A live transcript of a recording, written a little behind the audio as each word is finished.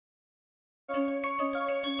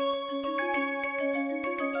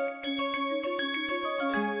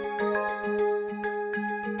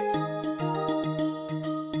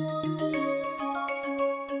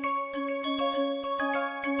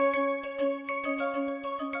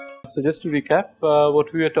So, just to recap,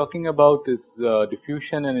 what we are talking about is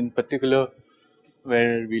diffusion, and in particular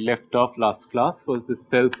where we left off last class was the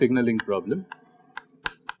cell signaling problem.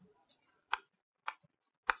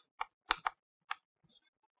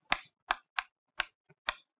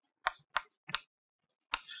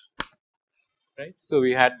 Right. So,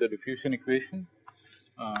 we had the diffusion equation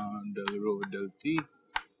del rho del t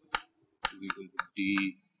is equal to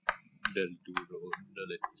d del 2 rho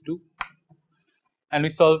del x2, and we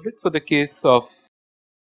solved it for the case of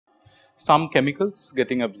some chemicals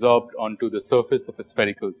getting absorbed onto the surface of a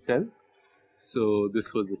spherical cell. So,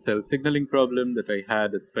 this was the cell signaling problem that I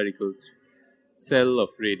had a spherical cell of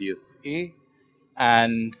radius a,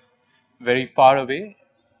 and very far away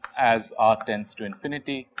as r tends to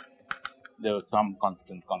infinity there was some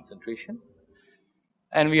constant concentration,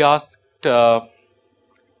 and we asked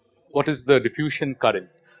what is the diffusion current.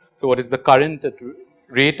 So, what is the current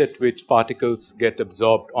rate at which particles get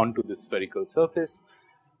absorbed onto the spherical surface,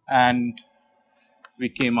 and we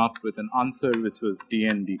came up with an answer which was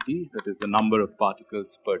dN dt, that is the number of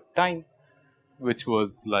particles per time, which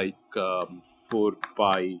was like 4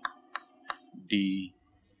 pi d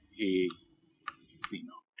a c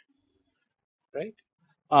naught, right.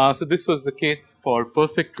 So, this was the case for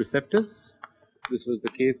perfect receptors. This was the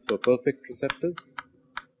case for perfect receptors,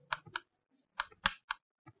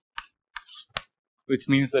 which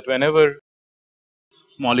means that whenever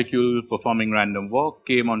molecule performing random walk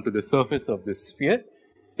came onto the surface of this sphere,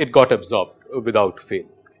 it got absorbed without fail.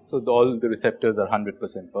 So, all the receptors are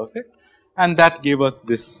 100% perfect, and that gave us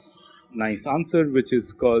this nice answer which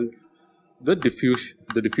is called the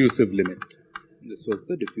diffusive limit. This was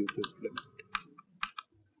the diffusive limit,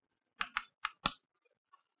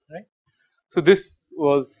 right. So, this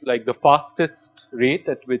was like the fastest rate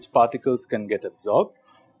at which particles can get absorbed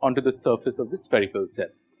onto the surface of the spherical cell.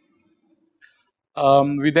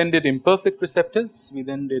 We then did imperfect receptors.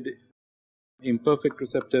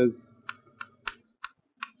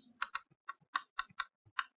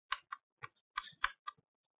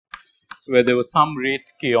 Where there was some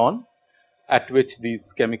rate k on at which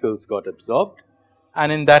these chemicals got absorbed,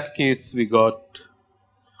 and in that case we got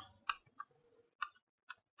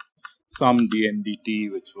some dN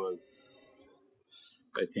dt which was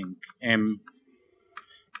I think m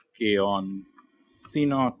k on c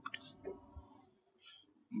naught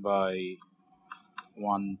by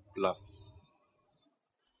 1 plus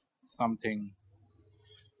something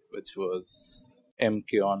which was m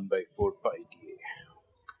k on by 4 pi dA.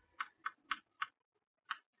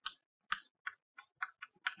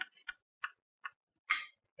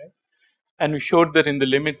 And we showed that in the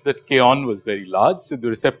limit that k on was very large. So, the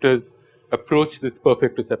receptors approach this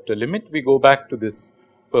perfect receptor limit, we go back to this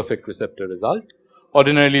perfect receptor result.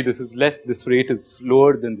 Ordinarily, this is less, this rate is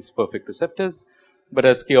lower than this perfect receptors, but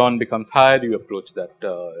as k on becomes higher, you approach that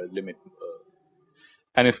limit.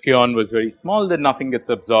 And if k on was very small, then nothing gets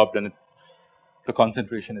absorbed, and the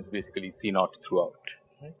concentration is basically C naught throughout.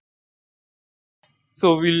 Right.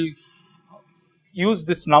 So, we will use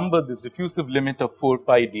this number, this diffusive limit of 4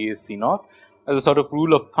 pi dA C naught as a sort of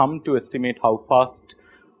rule of thumb to estimate how fast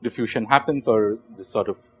diffusion happens, or this sort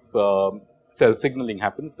of cell signaling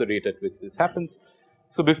happens, the rate at which this happens.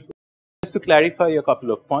 So, just to clarify a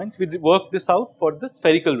couple of points, we worked this out for the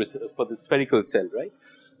spherical cell, right.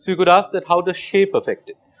 So, you could ask that how does shape affect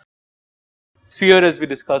it? Sphere, as we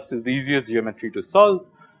discussed, is the easiest geometry to solve,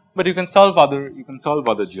 but you can solve other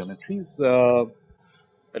geometries,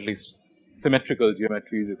 at least symmetrical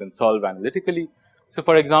geometries you can solve analytically. So,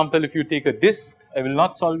 for example, if you take a disk, I will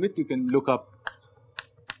not solve it, you can look up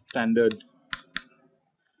standard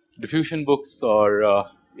diffusion books or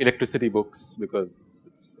electricity books, because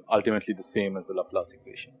it is ultimately the same as the Laplace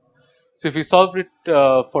equation. So, if you solve it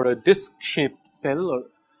for a disk shaped cell or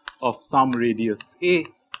of some radius a,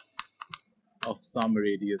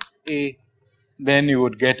 then you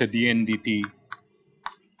would get a dN dt.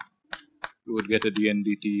 You would get a dN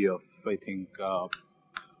dt of I think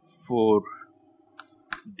 4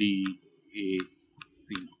 d a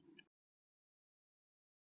c naught.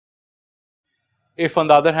 If on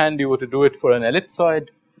the other hand you were to do it for an ellipsoid,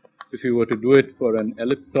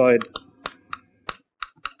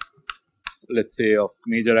 let us say of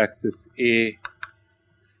major axis A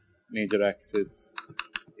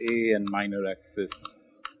and minor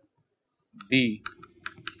axis B,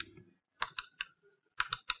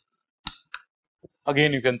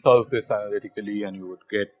 again you can solve this analytically and you would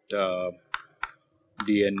get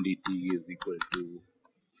dn dt is equal to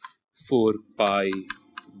 4 pi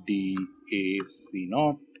d a c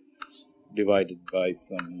naught divided by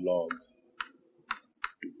some log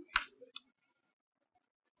 2.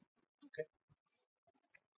 Okay.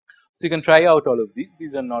 So, you can try out all of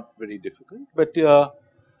these are not very difficult, but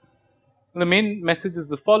the main message is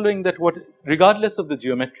the following, that what regardless of the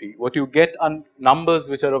geometry, what you get are numbers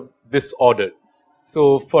which are of this order.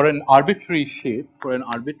 So, for an arbitrary shape,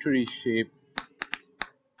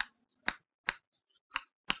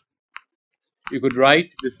 you could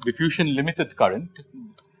write this diffusion limited current,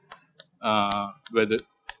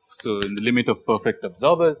 so in the limit of perfect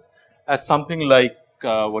absorbers, as something like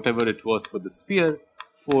whatever it was for the sphere,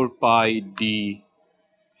 4 pi d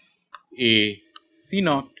a c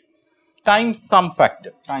naught times some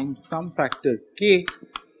factor k,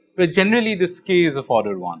 where generally this k is of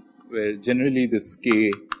order 1,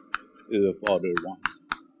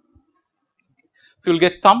 So, you will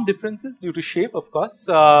get some differences due to shape, of course.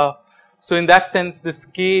 So, in that sense, this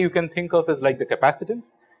k you can think of as like the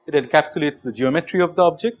capacitance. It encapsulates the geometry of the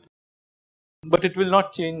object, but it will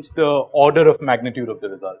not change the order of magnitude of the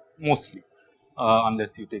result mostly,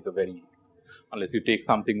 unless you take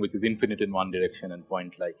something which is infinite in one direction and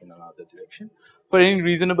point like in another direction. For any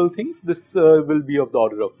reasonable things, this will be of the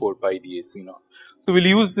order of 4 pi d a c naught. So, we will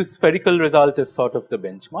use this spherical result as sort of the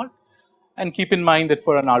benchmark, and keep in mind that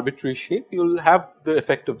for an arbitrary shape you will have the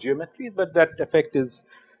effect of geometry, but that effect is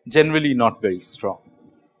generally not very strong.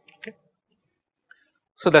 Okay.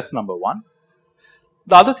 So, that is number 1.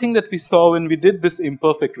 The other thing that we saw when we did this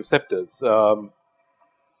imperfect receptors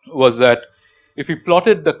was that if we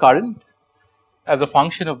plotted the current as a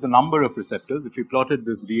function of the number of receptors, if we plotted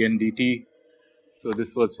this dn dt, so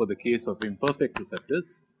this was for the case of imperfect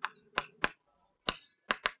receptors.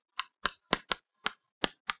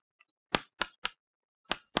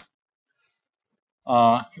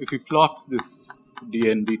 If we plot this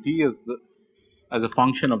dn dt as a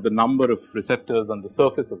function of the number of receptors on the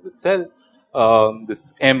surface of the cell,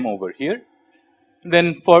 this m over here,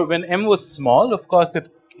 then for when m was small, of course, it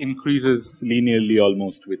increases linearly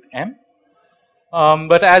almost with m.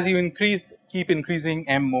 But as you keep increasing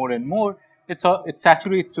m more and more, it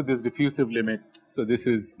saturates to this diffusive limit. So, this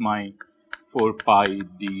is my 4 pi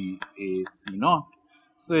d a c naught.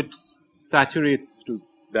 So, it saturates to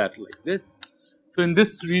that like this. So, in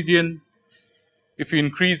this region, if you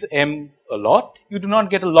increase m a lot, you do not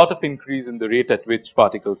get a lot of increase in the rate at which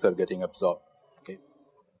particles are getting absorbed. Okay.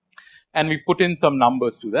 And we put in some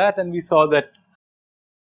numbers to that, and we saw that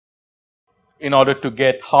in order to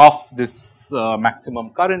get half this maximum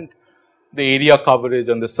current, the area coverage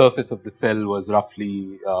on the surface of the cell was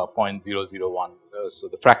roughly 0.001. So,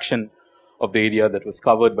 the fraction of the area that was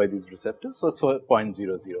covered by these receptors was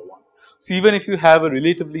 0.001. So, even if you have a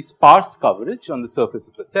relatively sparse coverage on the surface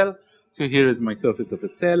of a cell, so here is my surface of a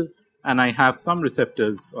cell and I have some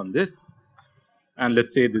receptors on this, and let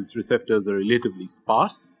us say these receptors are relatively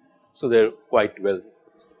sparse. So, they are quite well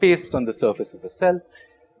spaced on the surface of a cell.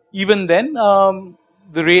 Even then,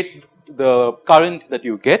 the current that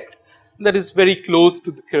you get, that is very close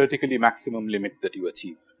to the theoretically maximum limit that you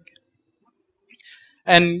achieve. Okay.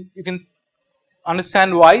 And you can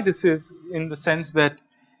understand why this is, in the sense that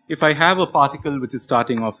if I have a particle which is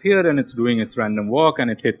starting off here and it is doing its random walk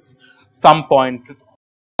and it hits some point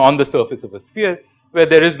on the surface of a sphere where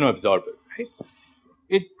there is no absorber, right.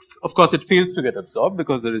 It, of course, it fails to get absorbed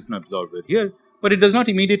because there is no absorber here, but it does not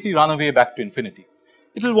immediately run away back to infinity.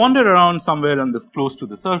 It will wander around somewhere on this close to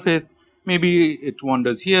the surface. Maybe it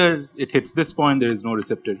wanders here, it hits this point, there is no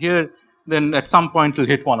receptor here, then at some point it will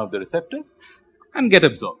hit one of the receptors and get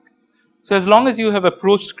absorbed. So, as long as you have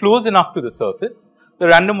approached close enough to the surface, the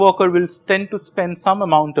random walker will tend to spend some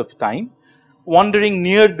amount of time wandering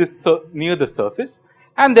near the surface,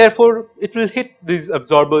 and therefore, it will hit these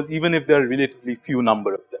absorbers even if there are relatively few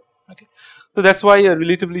number of them. Okay. So, that is why a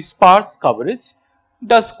relatively sparse coverage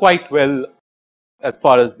does quite well as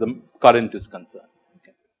far as the current is concerned.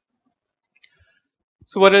 Okay.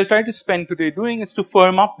 So, what I will try to spend today doing is to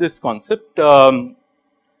firm up this concept.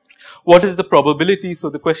 What is the probability?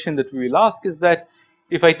 So, the question that we will ask is that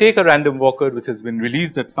if I take a random walker which has been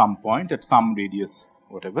released at some point, at some radius,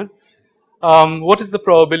 whatever, what is the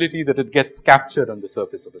probability that it gets captured on the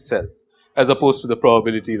surface of a cell, as opposed to the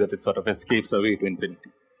probability that it sort of escapes away to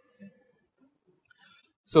infinity.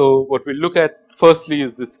 So, what we will look at firstly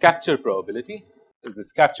is this capture probability,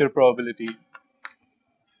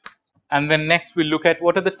 and then next we will look at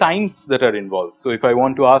what are the times that are involved. So, if I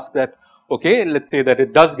want to ask that, okay, let us say that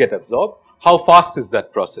it does get absorbed, how fast is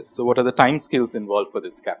that process? So, what are the time scales involved for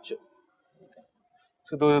this capture?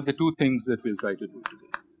 So, those are the two things that we will try to do today.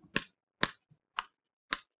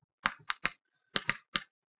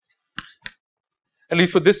 At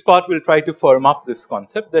least for this part, we will try to firm up this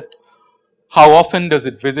concept that how often does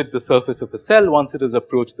it visit the surface of a cell once it has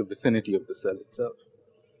approached the vicinity of the cell itself.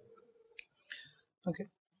 Okay.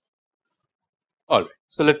 All right.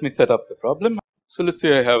 So, let me set up the problem. So, let us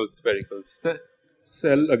say I have a spherical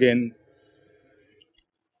cell again.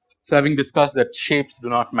 So, having discussed that shapes do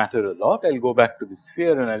not matter a lot, I will go back to the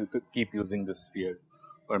sphere and I will keep using the sphere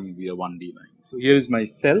or maybe a 1D line. So, here is my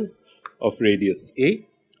cell of radius A.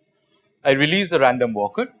 I release a random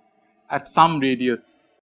walker at some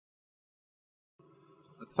radius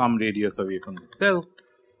away from the cell,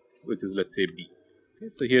 which is let us say B. Okay.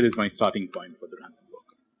 So, here is my starting point for the random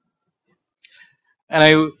walker. And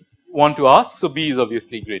I want to ask, so B is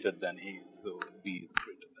obviously greater than A. So, B is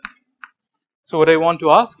greater than A. So, what I want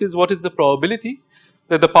to ask is what is the probability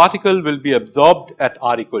that the particle will be absorbed at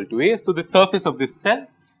r equal to A. So, the surface of this cell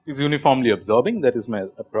is uniformly absorbing, that is my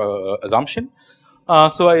assumption.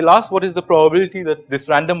 So, I will ask what is the probability that this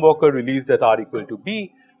random walker released at r equal to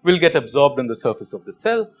B will get absorbed on the surface of the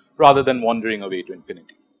cell rather than wandering away to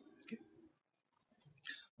infinity. Okay.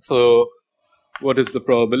 So, what is the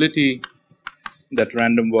probability that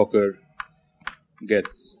random walker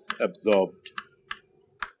gets absorbed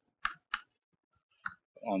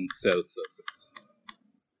on cell surface?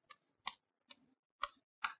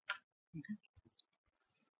 Okay.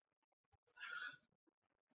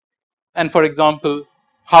 And for example,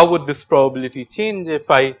 how would this probability change if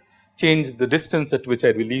I change the distance at which I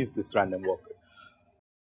release this random walker?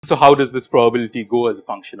 So, how does this probability go as a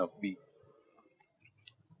function of B?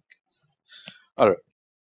 All right.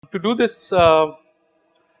 To do this, I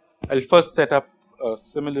will first set up a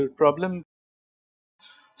similar problem.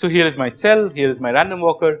 So, here is my cell, here is my random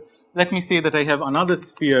walker. Let me say that I have another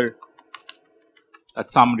sphere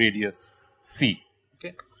at some radius C.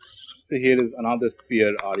 Okay. So, here is another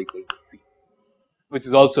sphere r equal to C, which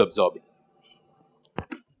is also absorbing.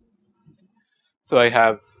 So, I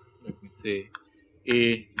have, let me say,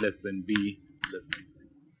 A less than B less than C.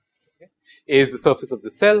 Okay. A is the surface of the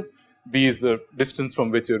cell, B is the distance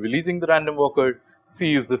from which you are releasing the random walker,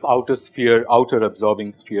 C is this outer sphere, outer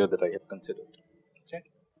absorbing sphere that I have considered. Okay.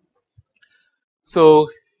 So,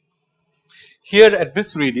 here at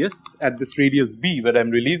this radius B where I am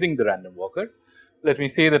releasing the random walker, let me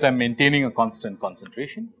say that I am maintaining a constant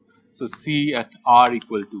concentration. So, C at r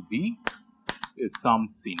equal to B is some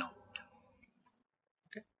C naught.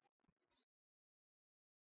 Okay.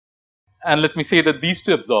 And let me say that these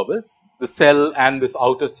two absorbers, the cell and this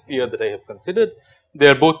outer sphere that I have considered, they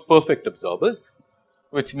are both perfect absorbers,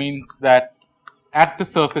 which means that at the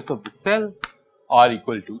surface of the cell r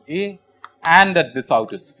equal to A and at this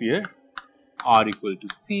outer sphere r equal to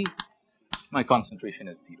C, my concentration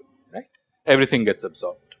is 0, right. Everything gets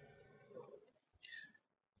absorbed.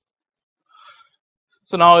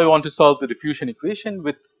 So, now I want to solve the diffusion equation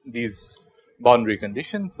with these boundary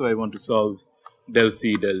conditions. So, I want to solve del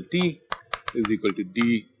C del T is equal to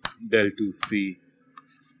d del 2 C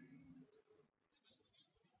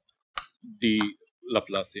d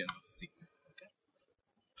Laplacian of C.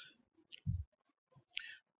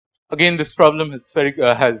 Again, this problem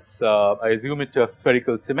has I assume it to have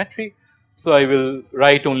spherical symmetry. So, I will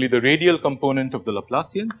write only the radial component of the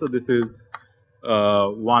Laplacian. So, this is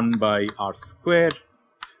 1 by r square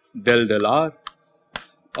del del r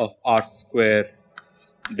of r square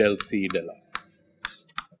del C del r.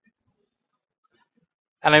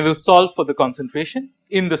 And I will solve for the concentration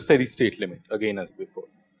in the steady state limit again as before.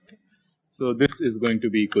 Okay. So, this is going to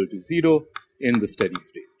be equal to 0 in the steady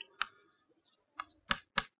state.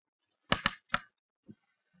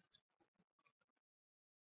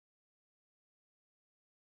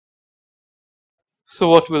 So,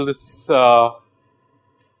 what will this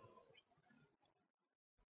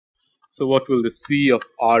C of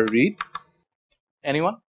R read?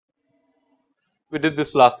 Anyone? We did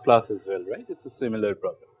this last class as well, right? It is a similar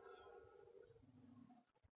problem.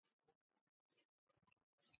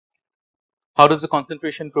 How does the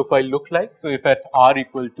concentration profile look like? So, if at R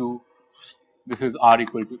equal to, this is R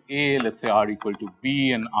equal to A, let us say R equal to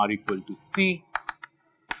B and R equal to C.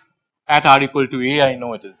 At R equal to A, I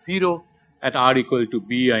know it is 0. At R equal to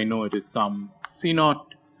B, I know it is some C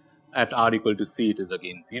naught. At R equal to C, it is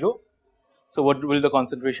again 0. So, what will the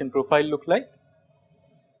concentration profile look like?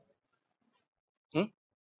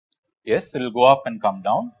 Yes, it will go up and come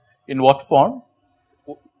down. In what form?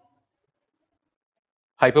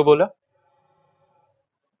 Hyperbola?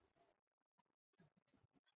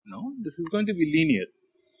 No, this is going to be linear.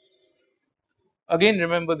 Again,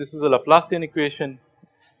 remember this is a Laplacian equation.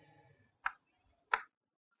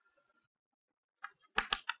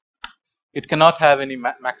 It cannot have any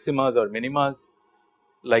maximas or minimas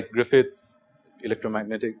like Griffiths.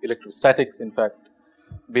 electromagnetic, electrostatics in fact,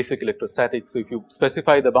 basic electrostatics. So, if you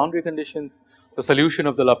specify the boundary conditions, the solution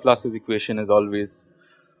of the Laplace's equation is always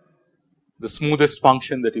the smoothest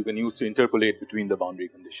function that you can use to interpolate between the boundary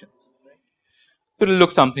conditions. So, it will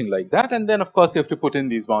look something like that, and then of course, you have to put in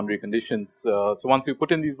these boundary conditions. So, once you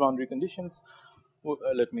put in these boundary conditions,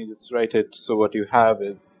 let me just write it. So, what you have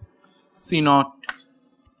is C naught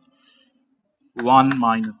 1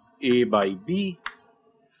 minus A by B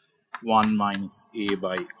 1 minus A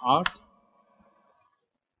by R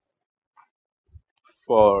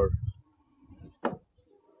for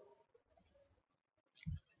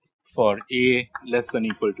A less than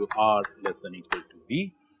equal to R less than equal to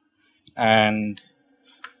B, and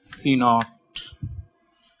C naught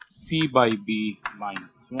C by B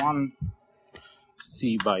minus 1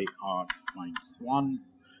 C by R minus 1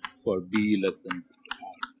 for B less than equal to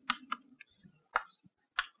R less than equal to C,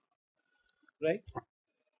 right.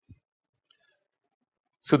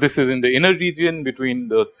 So, this is in the inner region between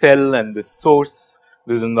the cell and the source,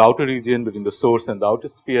 this is in the outer region between the source and the outer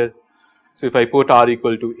sphere. So, if I put R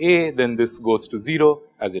equal to A, then this goes to 0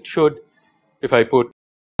 as it should. If I put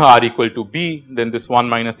R equal to B, then this 1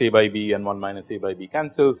 minus A by B and 1 minus A by B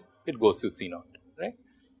cancels, it goes to C naught, right.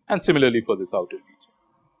 And similarly for this outer region.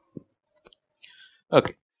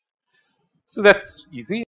 Okay. So, that is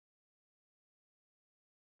easy.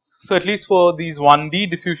 So, at least for these 1D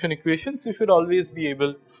diffusion equations, you should always be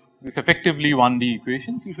able, these effectively 1D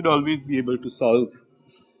equations, you should always be able to solve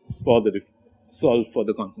for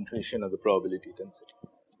the concentration of the probability density.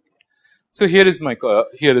 So, here is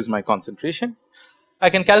my concentration. I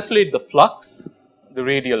can calculate the flux, the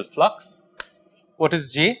radial flux. What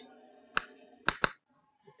is J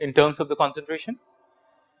in terms of the concentration?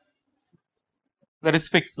 That is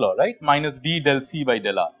Fick's law, right, minus d del C by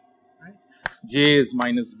del R, right. J is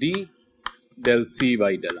minus d del C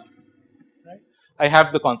by del R, right. I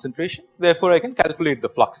have the concentrations, therefore, I can calculate the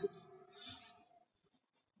fluxes.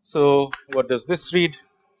 So, what does this read?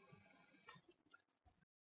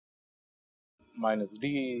 Minus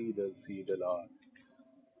d del C del R.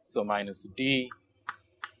 So, minus d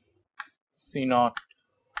C naught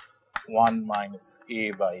 1 minus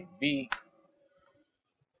A by B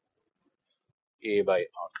A by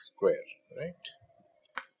R square, right,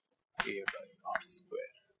 A by R square.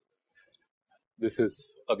 This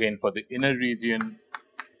is again for the inner region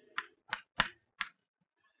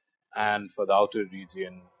and for the outer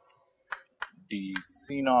region d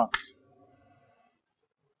C naught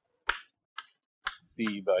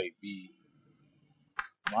C by B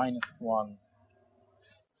minus 1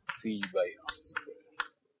 C by R square.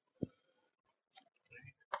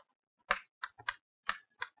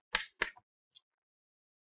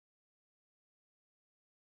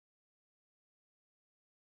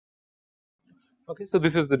 Okay, so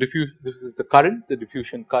this is the current, the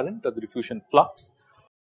diffusion current or the diffusion flux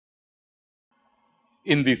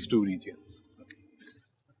in these two regions. Okay.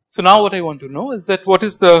 So, now what I want to know is that what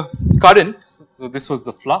is the current. So, this was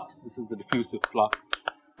the flux, this is the diffusive flux.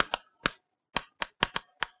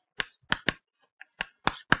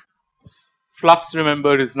 Flux,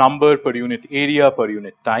 remember, is number per unit area per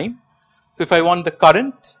unit time. So, if I want the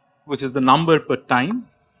current, which is the number per time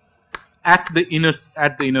at the inner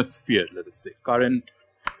sphere, let us say current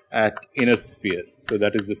at inner sphere. So,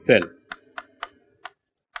 that is the cell.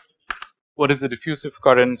 What is the diffusive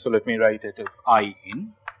current? So, let me write it as I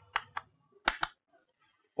in.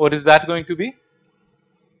 What is that going to be?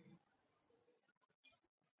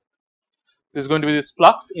 This is going to be this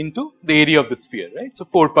flux into the area of the sphere, right. So,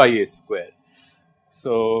 4 pi a square.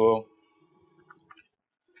 So,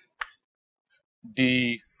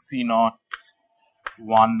 d C naught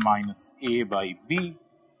 1 minus A by B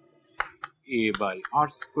A by R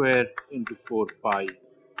square into 4 pi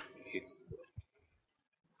A square,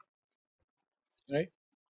 right.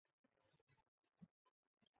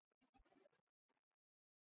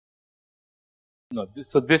 No,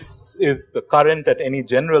 this is the current at any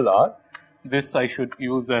general R. This I should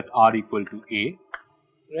use at R equal to A,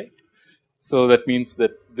 right. So, that means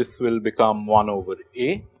that this will become 1 over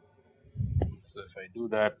A. So, if I do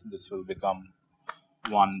that, this will become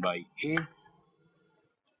 1 by A,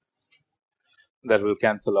 that will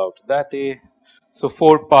cancel out that A. So,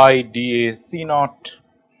 4 pi dA C naught.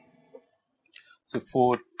 So,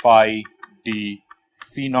 4 pi d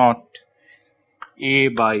C naught A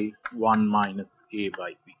by 1 minus A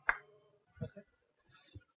by B. Okay.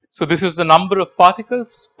 So, this is the number of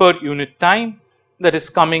particles per unit time that is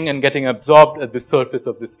coming and getting absorbed at the surface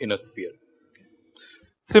of this inner sphere.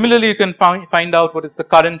 Similarly, you can find out what is the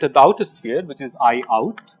current at the outer sphere, which is I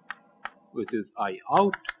out,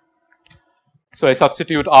 So, I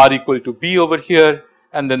substitute r equal to b over here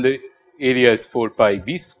and then the area is 4 pi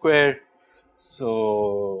b square.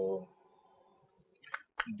 So,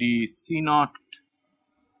 d c naught,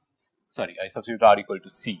 sorry, I substitute r equal to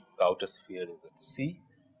c, the outer sphere is at c.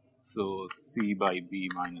 So, c by b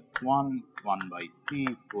minus 1 by c,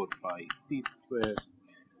 4 pi c square.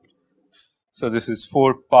 So, this is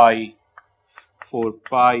 4 pi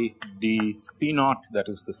d c naught, that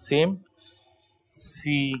is the same,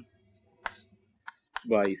 c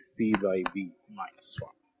by c by b minus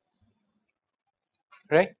 1,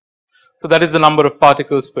 right. So, that is the number of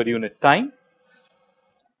particles per unit time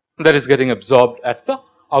that is getting absorbed at the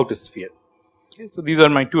outer sphere. Okay, so, these are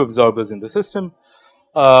my two absorbers in the system.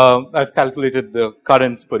 I have calculated the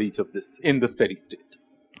currents for each of this in the steady state.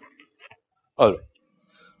 All right.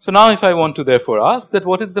 So, now if I want to therefore ask that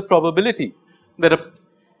what is the probability that a,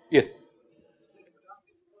 yes.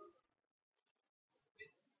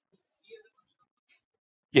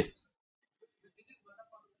 Yes.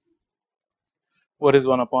 What is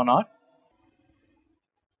 1 upon r?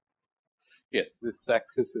 Yes, this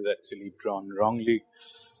axis is actually drawn wrongly.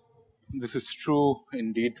 This is true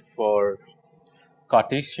indeed for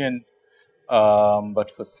Cartesian,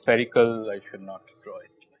 but for spherical I should not draw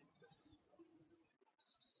it like this.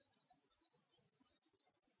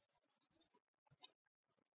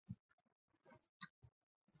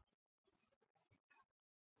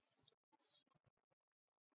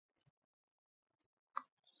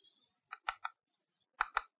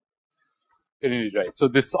 Indeed, right. So,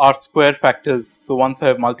 this r square factors. So, once I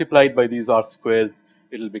have multiplied by these r squares,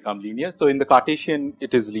 it will become linear. So, in the Cartesian,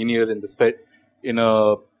 it is linear. In the sphere, in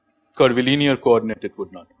a curvilinear coordinate, it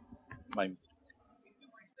would not. My mistake.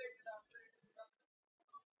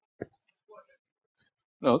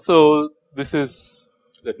 No. So, this is,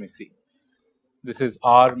 let me see. This is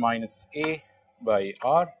r minus a by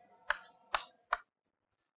r,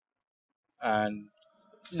 and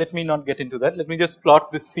let me not get into that. Let me just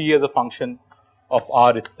plot this c as a function of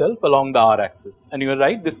r itself along the r axis, and you are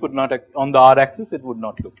right, this would not, on the r axis it would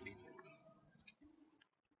not look linear.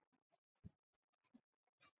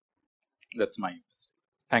 That is my mistake.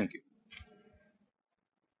 Thank you.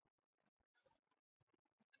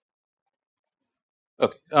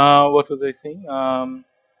 Okay, what was I saying?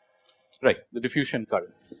 Right, the diffusion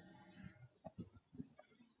currents.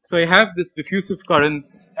 So, I have this diffusive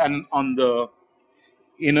currents and on the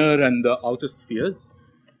inner and the outer spheres.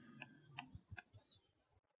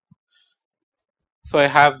 So, I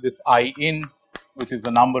have this I in, which is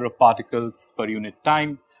the number of particles per unit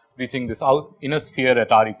time reaching this inner sphere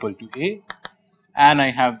at r equal to a, and I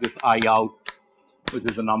have this I out, which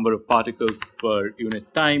is the number of particles per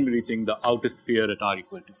unit time reaching the outer sphere at r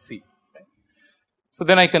equal to c. Right. So,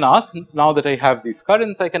 then I can ask, now that I have these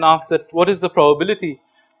currents, I can ask that what is the probability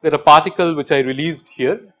that a particle which I released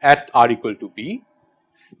here at r equal to b,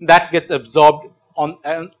 that gets absorbed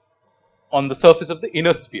on the surface of the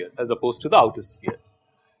inner sphere as opposed to the outer sphere.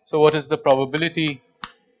 So, what is the probability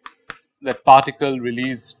that particle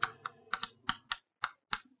released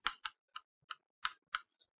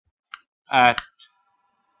at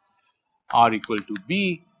r equal to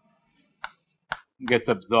b gets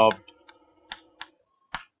absorbed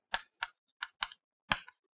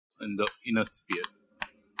in the inner sphere?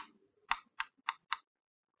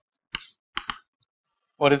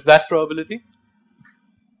 What is that probability?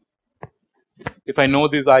 If I know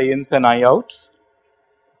these I ins and I outs,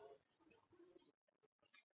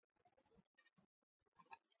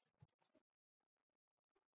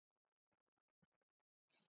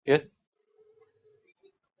 yes,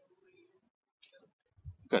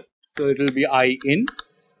 good. So, it will be I in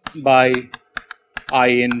by I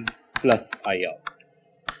in plus I out,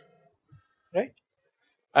 right.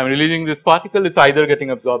 I am releasing this particle, it is either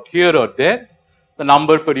getting absorbed here or there. The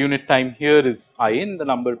number per unit time here is I in, the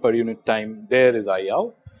number per unit time there is I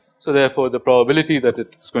out. So, therefore, the probability that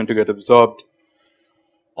it is going to get absorbed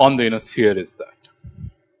on the inner sphere is that.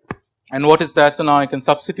 And what is that? So, now I can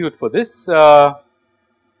substitute for this. So,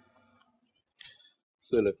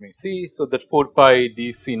 let me see. So, that 4 pi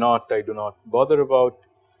d c naught I do not bother about.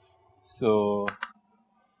 So,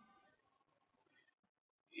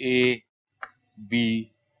 a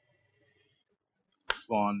b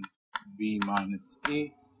upon b minus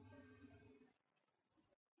a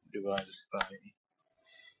divided by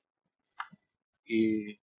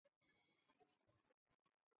a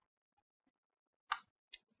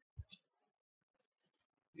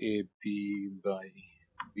b by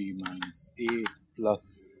b minus a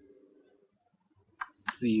plus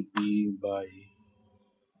c b by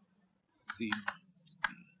c minus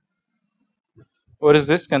b. What is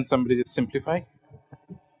this? Can somebody just simplify?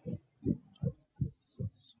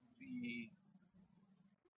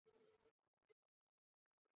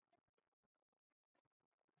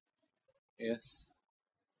 Yes.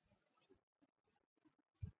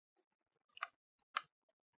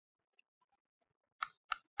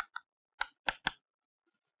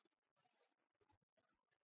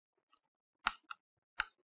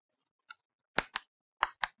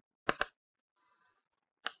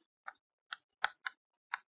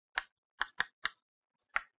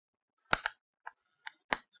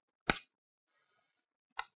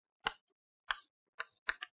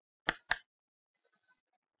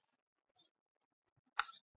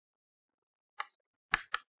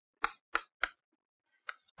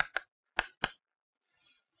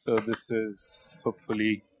 So, this is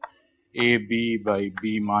hopefully a b by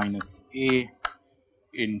b minus a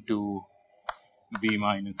into b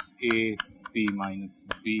minus a c minus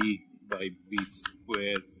b by b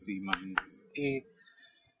square c minus a.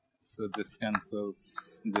 So, this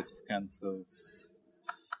cancels, this cancels.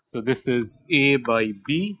 So, this is a by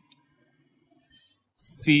b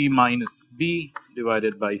c minus b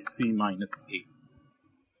divided by c minus a.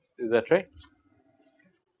 Is that right?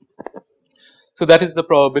 So, that is the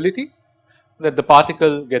probability that the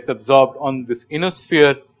particle gets absorbed on this inner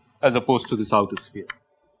sphere as opposed to this outer sphere.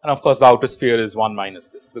 And of course, the outer sphere is 1 minus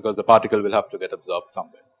this, because the particle will have to get absorbed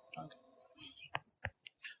somewhere. Okay.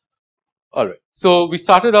 All right. So, we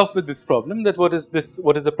started off with this problem, that what is this,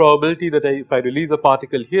 what is the probability that if I release a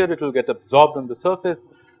particle here, it will get absorbed on the surface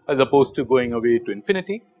as opposed to going away to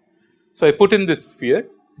infinity. So, I put in this sphere.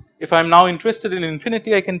 If I am now interested in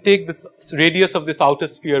infinity, I can take this radius of this outer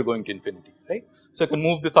sphere going to infinity, right. So, I can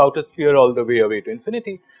move this outer sphere all the way away to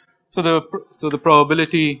infinity. So, the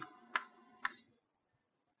probability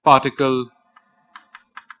particle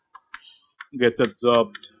gets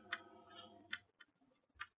absorbed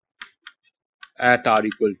at r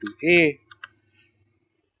equal to a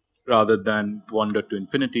rather than wander to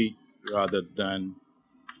infinity, rather than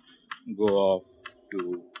go off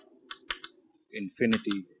to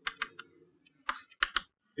infinity,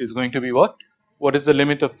 is going to be what? What is the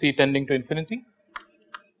limit of c tending to infinity?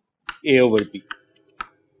 A over b.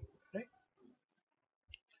 Right.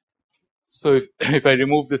 So, if I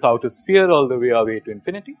remove this outer sphere all the way away to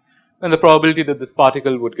infinity, then the probability that this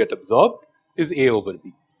particle would get absorbed is A over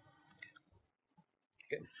b.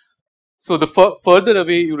 Okay. So, the further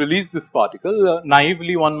away you release this particle,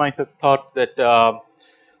 naively one might have thought that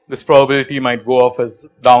this probability might go off as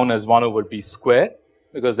down as 1 over b square,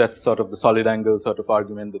 because that is sort of the solid angle sort of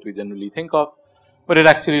argument that we generally think of, but it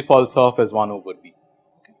actually falls off as 1 over b.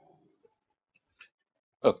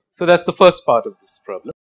 Okay. So, that is the first part of this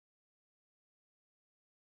problem.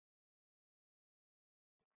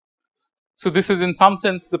 So, this is in some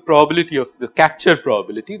sense the probability of the capture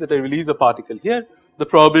probability, that I release a particle here, the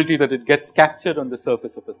probability that it gets captured on the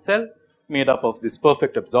surface of a cell made up of these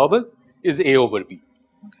perfect absorbers is A over b.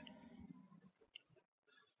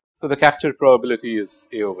 So, the capture probability is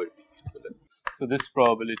A over b. So, this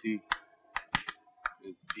probability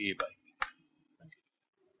is A by b.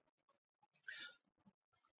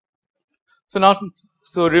 So, now,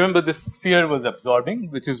 so remember this sphere was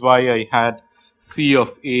absorbing, which is why I had C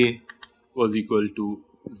of A was equal to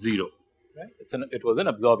 0, right. It was an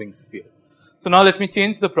absorbing sphere. So, now let me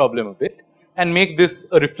change the problem a bit and make this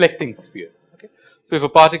a reflecting sphere. Okay. So, if a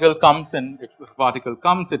particle comes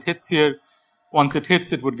it hits here, once it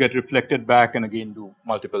hits it would get reflected back and again do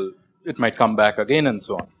multiple, it might come back again and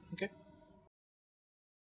so on. Okay.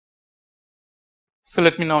 So,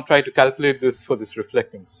 let me now try to calculate this for this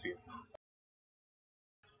reflecting sphere.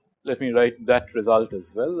 Let me write that result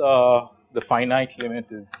as well. The finite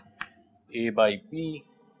limit is A by b,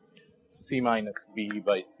 c minus b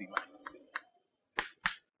by c minus a.